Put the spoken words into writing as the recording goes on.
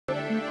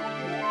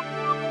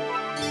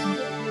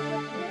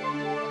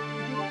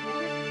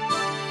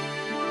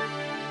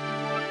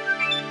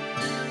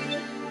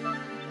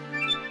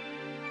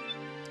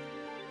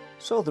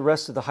So the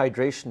rest of the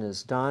hydration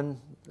is done.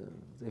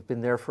 They've been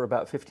there for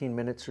about 15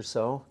 minutes or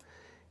so,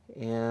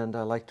 and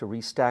I like to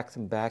restack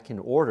them back in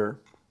order.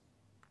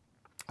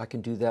 I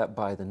can do that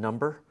by the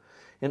number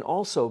and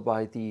also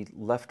by the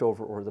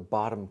leftover or the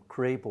bottom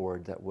gray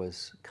board that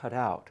was cut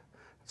out.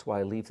 That's why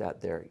I leave that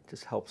there. It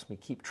just helps me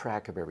keep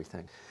track of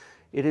everything.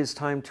 It is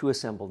time to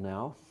assemble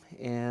now,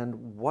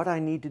 and what I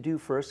need to do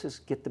first is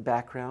get the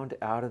background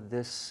out of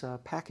this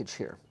package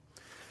here.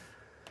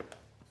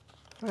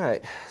 All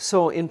right,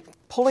 so in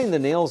pulling the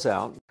nails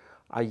out,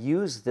 I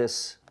use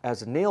this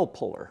as a nail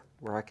puller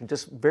where I can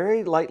just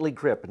very lightly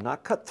grip and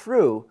not cut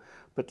through,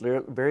 but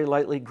very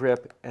lightly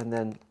grip and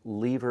then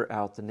lever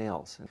out the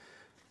nails.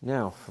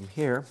 Now from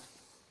here,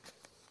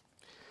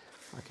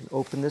 I can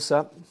open this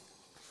up,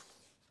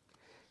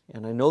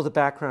 and I know the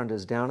background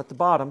is down at the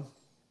bottom,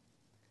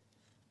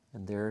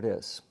 and there it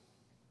is.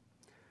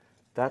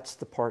 That's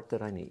the part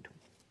that I need.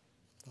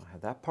 I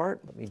have that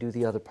part. Let me do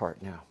the other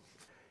part now.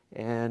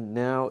 And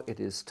now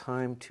it is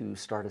time to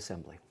start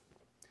assembly.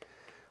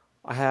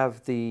 I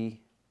have the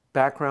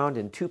background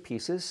in two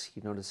pieces.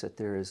 You notice that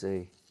there is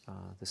the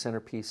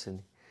centerpiece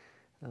and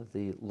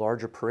the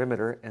larger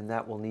perimeter, and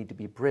that will need to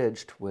be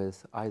bridged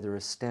with either a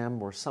stem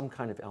or some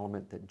kind of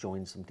element that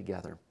joins them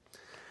together.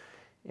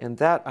 And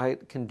that I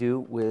can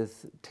do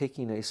with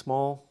taking a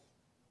small,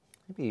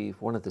 maybe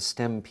one of the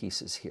stem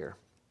pieces here.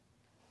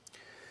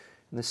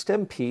 And the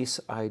stem piece,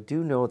 I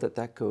do know that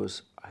that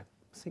goes, I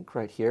think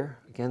right here.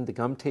 Again, the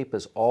gum tape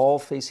is all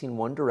facing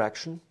one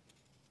direction.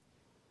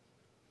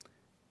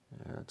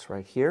 That's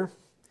right here.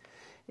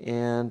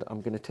 And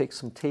I'm going to take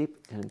some tape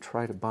and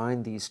try to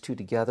bind these two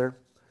together.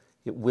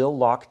 It will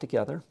lock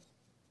together.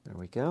 There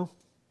we go.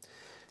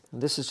 And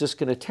this is just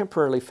going to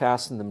temporarily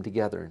fasten them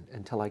together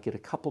until I get a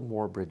couple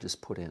more bridges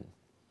put in.